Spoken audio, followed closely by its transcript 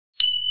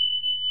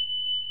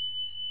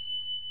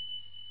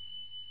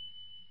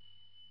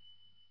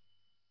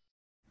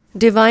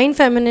Divine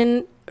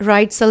Feminine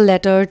writes a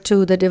letter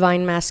to the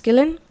Divine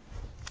Masculine.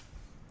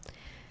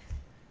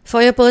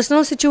 For your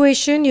personal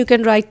situation, you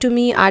can write to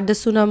me at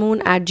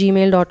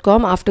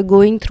TheSunamoon@gmail.com after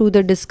going through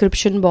the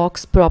description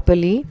box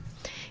properly.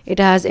 It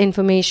has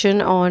information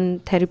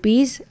on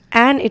therapies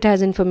and it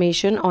has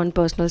information on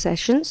personal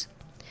sessions.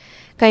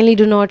 Kindly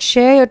do not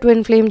share your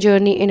twin flame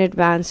journey in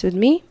advance with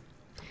me.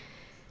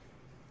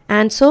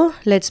 And so,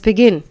 let's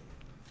begin.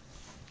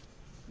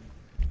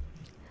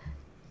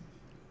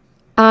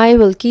 I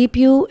will keep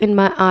you in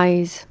my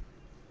eyes.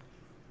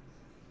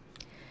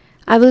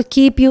 I will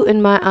keep you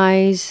in my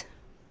eyes.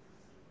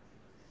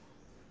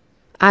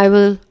 I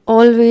will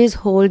always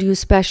hold you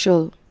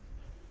special.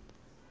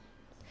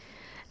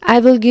 I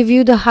will give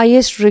you the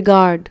highest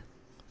regard.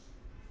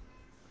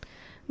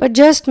 But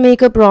just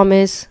make a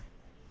promise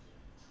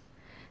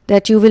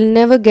that you will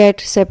never get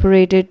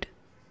separated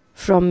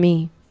from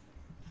me.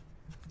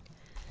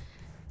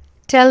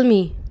 Tell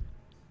me,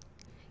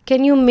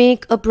 can you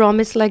make a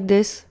promise like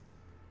this?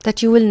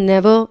 That you will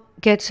never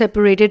get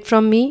separated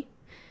from me?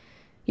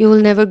 You will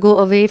never go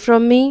away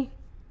from me?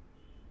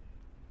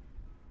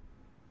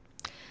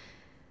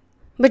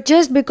 But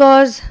just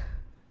because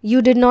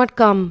you did not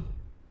come,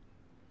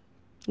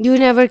 you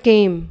never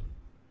came,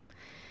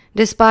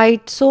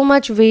 despite so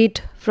much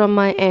weight from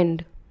my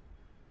end.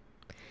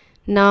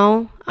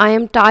 Now I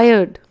am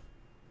tired.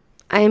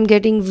 I am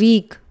getting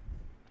weak.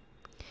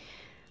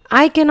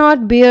 I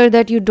cannot bear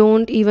that you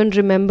don't even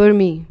remember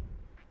me,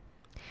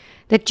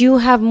 that you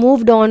have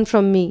moved on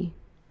from me.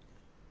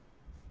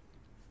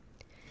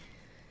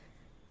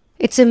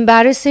 It's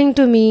embarrassing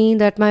to me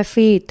that my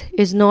faith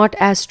is not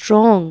as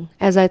strong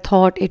as I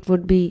thought it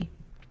would be.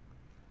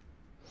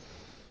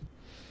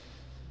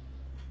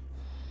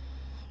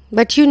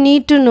 But you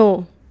need to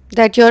know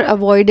that your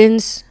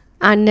avoidance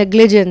and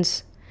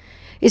negligence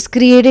is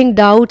creating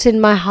doubts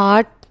in my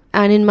heart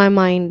and in my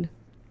mind.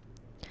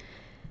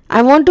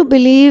 I want to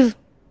believe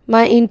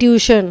my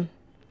intuition.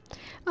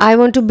 I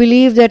want to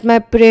believe that my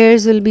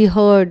prayers will be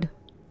heard,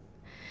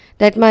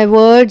 that my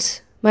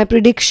words, my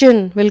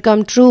prediction will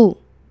come true.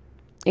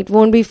 It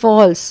won't be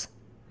false.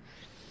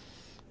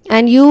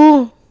 And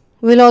you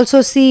will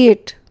also see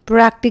it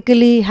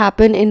practically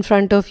happen in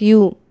front of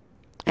you.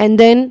 And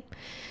then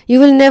you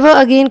will never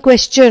again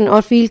question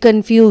or feel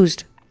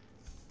confused.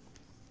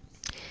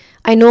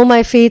 I know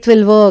my faith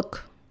will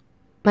work.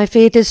 My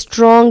faith is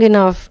strong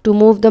enough to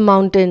move the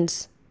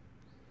mountains.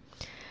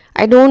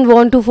 I don't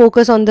want to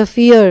focus on the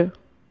fear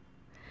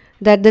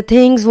that the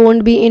things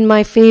won't be in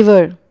my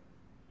favor.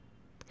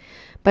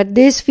 But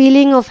this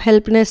feeling of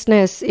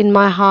helplessness in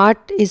my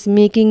heart is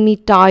making me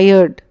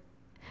tired.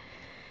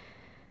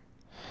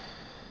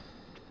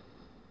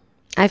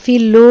 I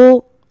feel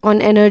low on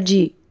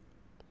energy.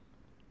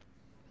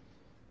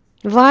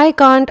 Why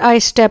can't I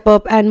step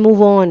up and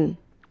move on?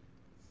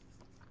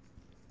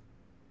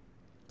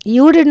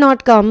 You did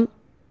not come,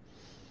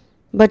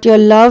 but your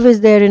love is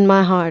there in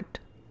my heart.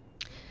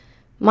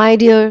 My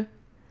dear,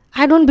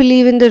 I don't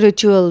believe in the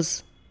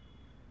rituals.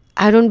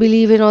 I don't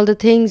believe in all the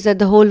things that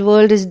the whole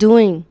world is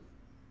doing.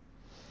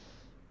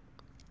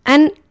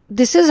 And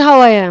this is how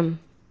I am.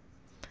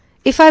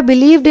 If I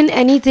believed in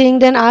anything,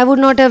 then I would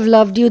not have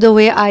loved you the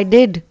way I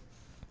did.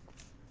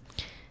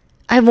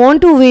 I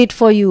want to wait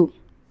for you,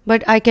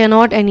 but I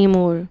cannot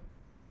anymore.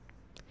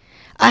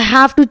 I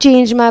have to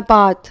change my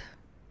path.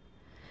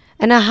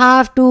 And I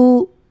have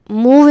to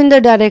move in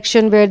the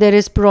direction where there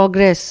is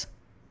progress.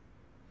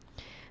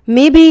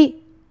 Maybe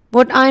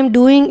what I am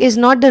doing is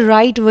not the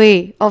right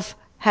way of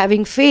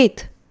having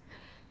faith.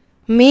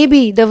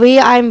 Maybe the way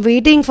I am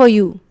waiting for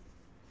you,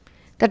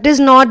 that is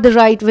not the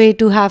right way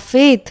to have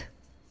faith.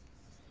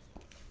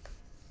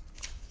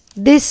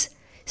 This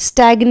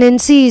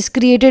stagnancy is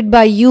created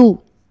by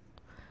you.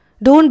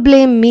 Don't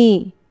blame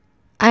me.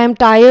 I am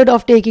tired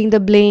of taking the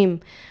blame.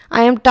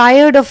 I am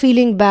tired of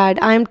feeling bad.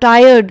 I am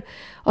tired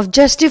of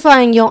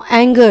justifying your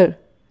anger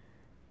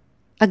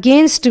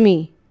against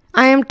me.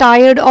 I am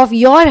tired of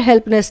your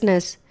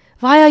helplessness.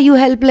 Why are you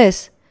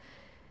helpless?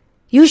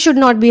 You should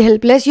not be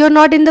helpless. You are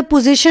not in the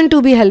position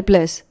to be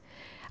helpless.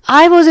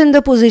 I was in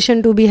the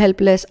position to be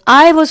helpless.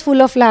 I was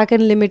full of lack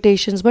and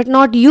limitations, but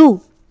not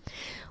you.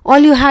 All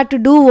you had to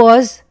do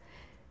was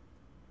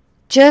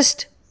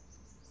just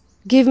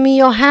give me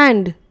your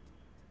hand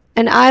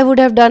and I would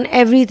have done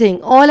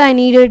everything. All I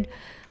needed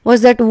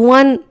was that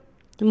one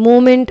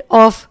moment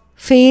of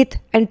faith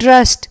and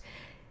trust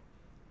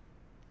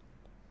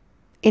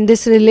in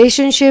this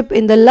relationship,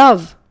 in the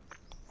love.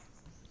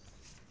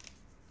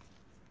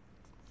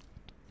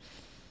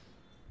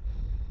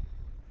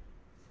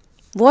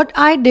 What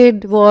I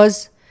did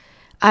was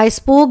I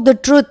spoke the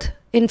truth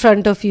in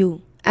front of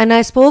you, and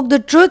I spoke the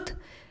truth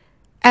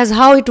as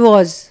how it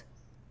was.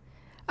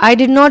 I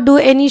did not do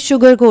any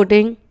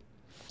sugarcoating.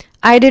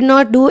 I did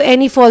not do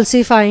any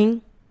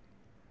falsifying.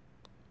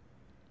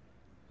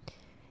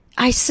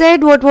 I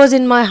said what was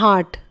in my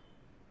heart.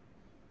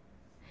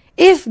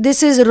 If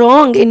this is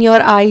wrong in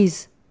your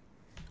eyes,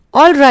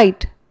 all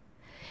right.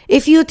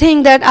 If you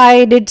think that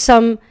I did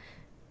some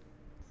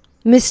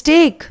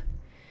mistake,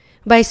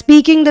 by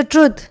speaking the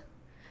truth,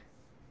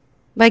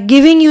 by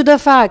giving you the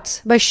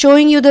facts, by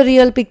showing you the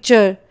real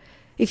picture.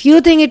 If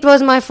you think it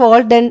was my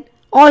fault, then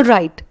all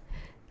right,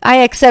 I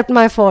accept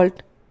my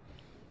fault.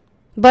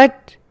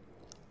 But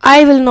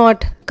I will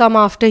not come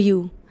after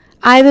you.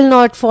 I will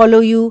not follow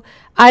you.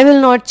 I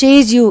will not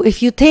chase you.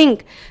 If you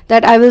think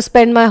that I will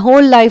spend my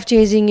whole life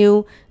chasing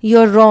you,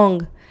 you're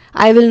wrong.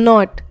 I will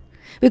not.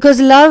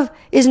 Because love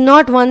is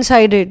not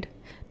one-sided.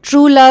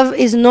 True love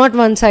is not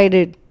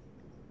one-sided.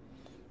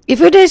 If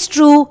it is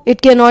true,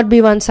 it cannot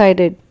be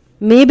one-sided.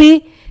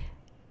 Maybe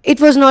it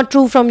was not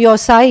true from your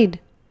side.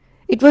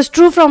 It was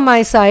true from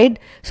my side,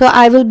 so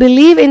I will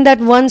believe in that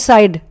one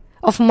side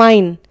of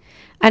mine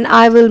and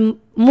I will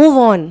move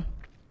on.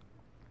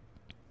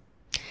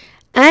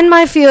 And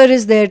my fear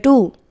is there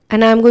too,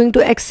 and I am going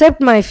to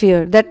accept my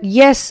fear, that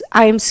yes,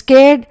 I am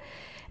scared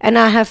and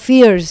I have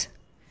fears,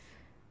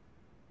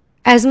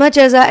 as much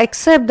as I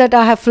accept that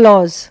I have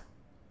flaws.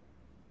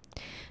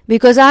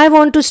 Because I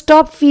want to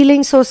stop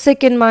feeling so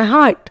sick in my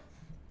heart.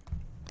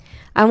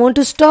 I want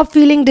to stop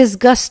feeling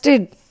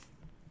disgusted.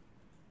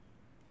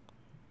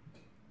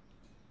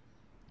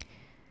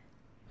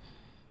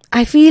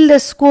 I feel the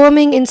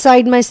squirming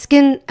inside my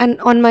skin and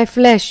on my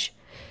flesh,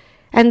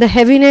 and the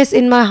heaviness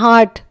in my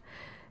heart.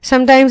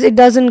 Sometimes it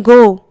doesn't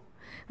go.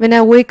 When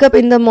I wake up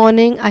in the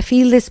morning, I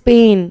feel this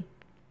pain.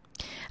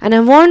 And I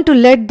want to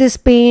let this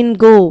pain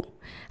go.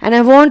 And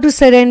I want to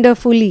surrender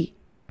fully.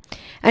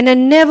 And I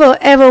never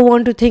ever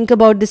want to think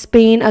about this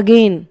pain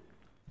again.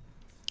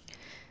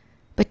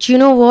 But you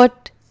know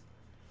what?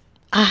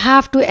 I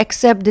have to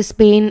accept this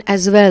pain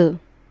as well.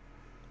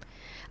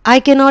 I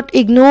cannot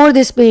ignore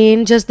this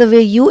pain just the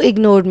way you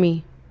ignored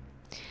me.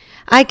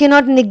 I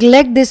cannot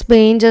neglect this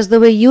pain just the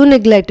way you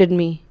neglected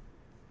me.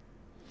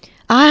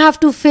 I have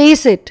to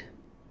face it.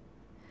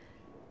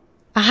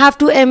 I have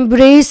to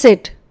embrace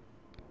it.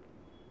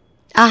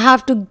 I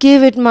have to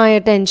give it my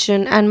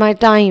attention and my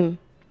time.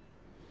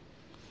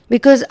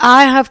 Because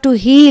I have to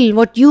heal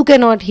what you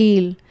cannot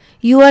heal.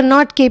 You are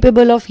not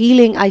capable of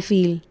healing, I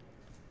feel.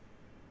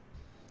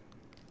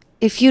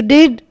 If you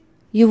did,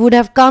 you would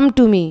have come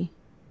to me.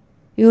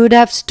 You would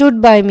have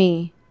stood by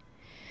me.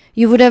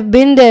 You would have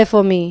been there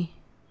for me.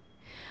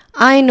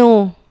 I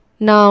know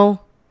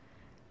now.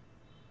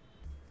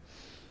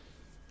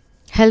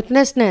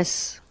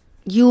 Helplessness.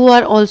 You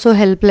are also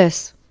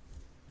helpless.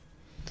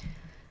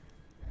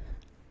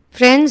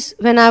 Friends,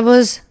 when I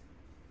was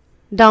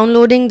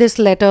downloading this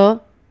letter,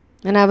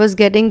 when I was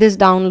getting this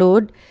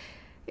download,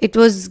 it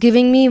was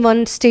giving me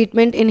one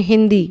statement in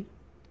Hindi.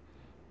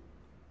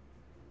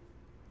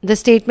 The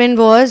statement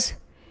was,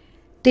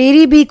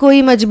 तेरी भी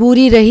कोई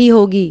मजबूरी रही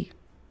होगी,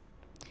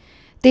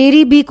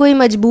 तेरी भी कोई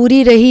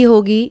मजबूरी रही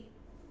होगी,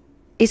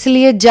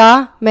 इसलिए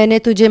जा मैंने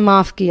तुझे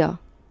माफ किया.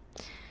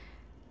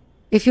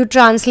 If you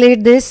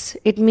translate this,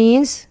 it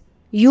means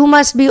you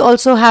must be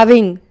also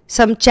having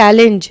some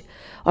challenge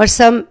or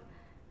some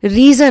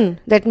reason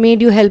that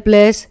made you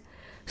helpless,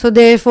 so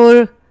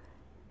therefore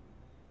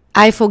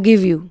I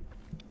forgive you.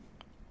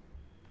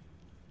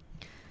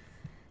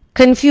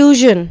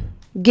 Confusion,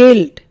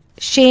 guilt,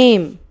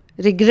 shame,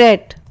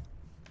 regret.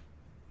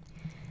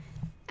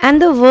 And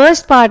the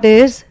worst part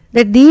is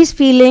that these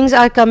feelings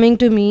are coming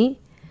to me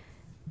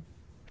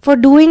for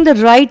doing the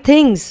right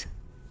things.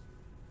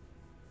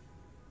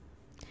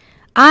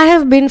 I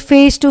have been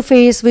face to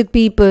face with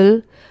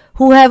people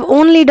who have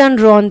only done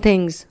wrong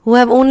things, who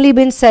have only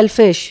been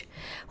selfish,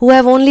 who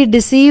have only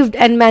deceived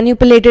and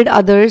manipulated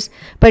others,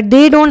 but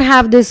they don't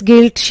have this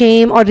guilt,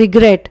 shame or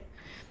regret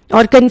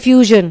or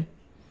confusion,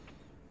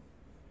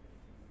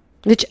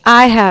 which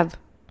I have.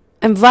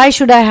 And why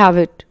should I have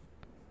it?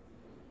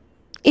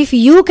 If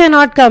you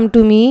cannot come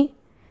to me,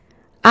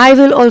 I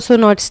will also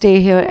not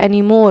stay here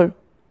anymore.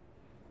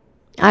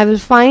 I will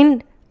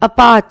find a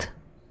path.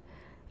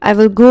 I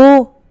will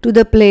go to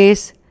the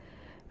place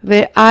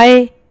where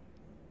I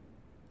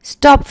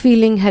stop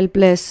feeling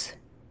helpless.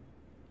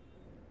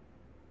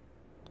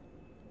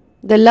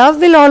 The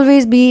love will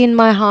always be in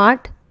my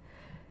heart,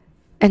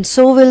 and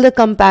so will the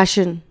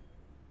compassion.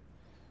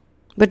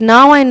 But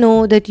now I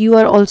know that you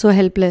are also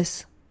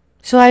helpless.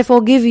 So I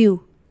forgive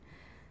you.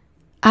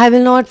 I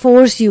will not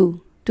force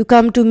you to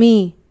come to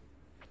me.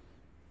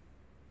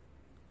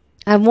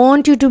 I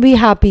want you to be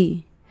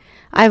happy.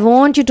 I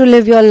want you to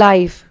live your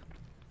life.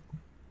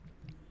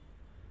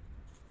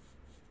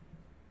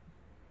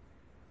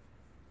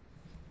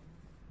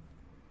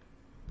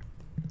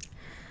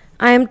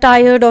 I am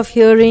tired of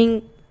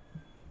hearing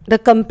the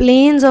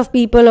complaints of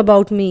people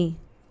about me.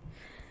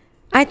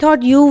 I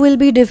thought you will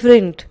be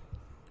different.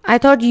 I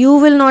thought you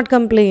will not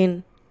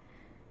complain.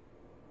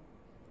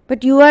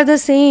 But you are the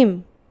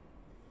same.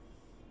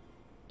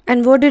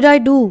 And what did I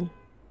do?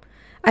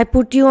 I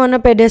put you on a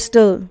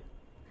pedestal.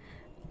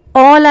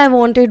 All I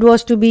wanted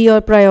was to be your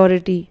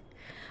priority.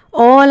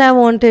 All I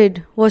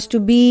wanted was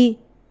to be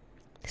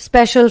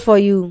special for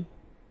you.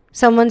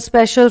 Someone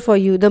special for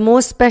you. The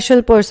most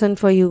special person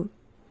for you.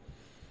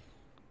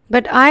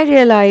 But I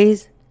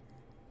realize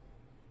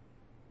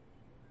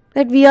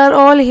that we are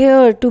all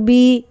here to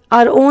be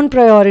our own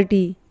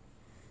priority.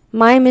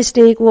 My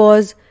mistake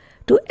was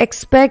to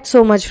expect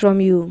so much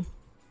from you.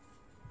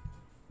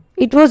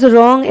 It was a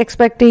wrong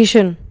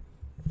expectation.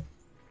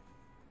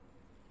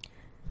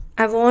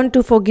 I want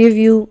to forgive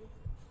you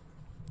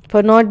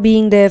for not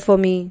being there for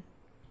me,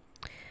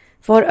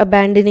 for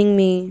abandoning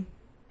me,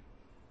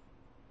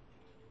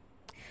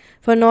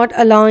 for not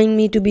allowing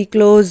me to be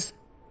close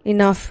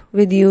enough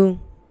with you.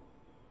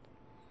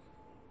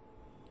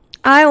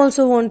 I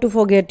also want to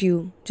forget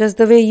you, just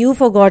the way you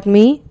forgot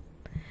me.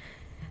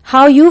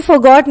 How you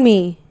forgot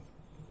me,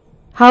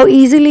 how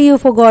easily you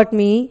forgot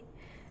me,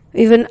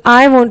 even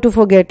I want to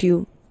forget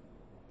you.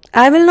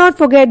 I will not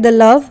forget the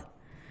love,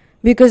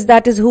 because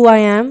that is who I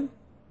am.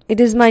 It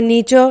is my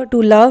nature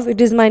to love.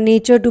 It is my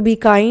nature to be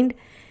kind.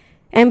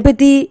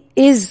 Empathy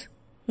is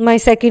my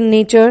second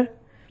nature.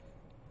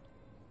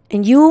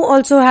 And you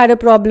also had a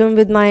problem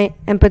with my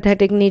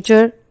empathetic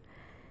nature.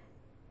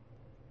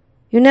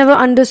 You never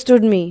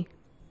understood me.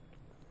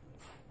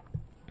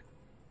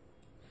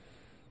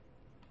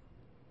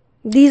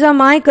 These are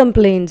my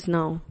complaints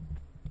now.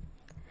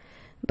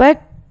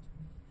 But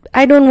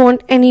I don't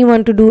want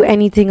anyone to do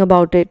anything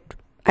about it.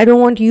 I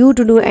don't want you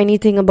to do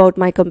anything about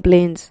my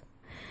complaints.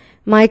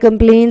 My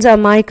complaints are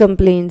my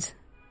complaints.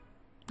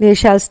 They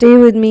shall stay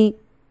with me.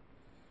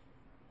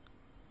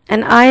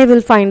 And I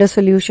will find a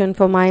solution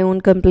for my own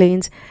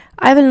complaints.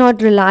 I will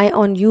not rely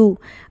on you.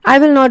 I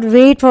will not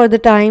wait for the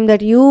time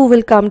that you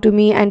will come to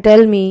me and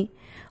tell me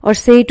or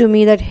say to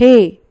me that,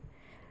 hey,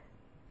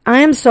 I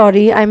am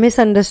sorry, I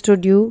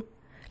misunderstood you.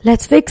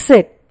 Let's fix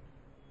it.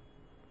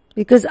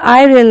 Because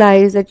I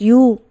realize that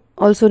you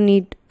also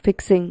need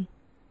fixing.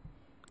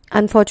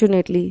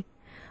 Unfortunately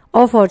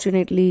or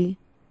fortunately,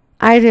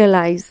 I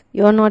realize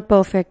you're not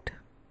perfect.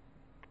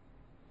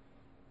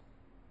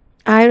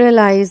 I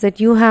realize that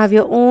you have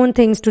your own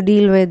things to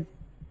deal with.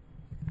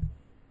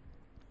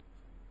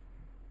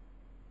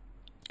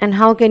 And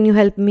how can you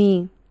help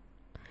me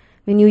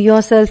when you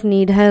yourself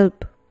need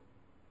help?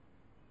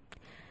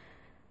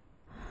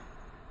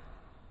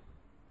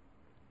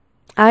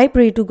 I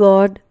pray to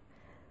God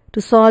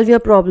to solve your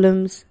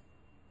problems.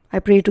 I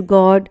pray to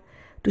God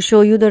to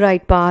show you the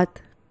right path.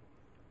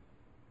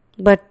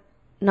 But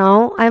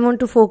now I want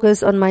to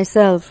focus on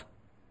myself.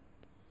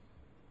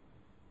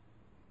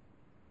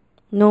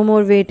 No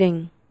more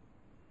waiting.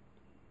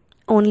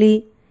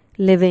 Only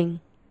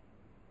living.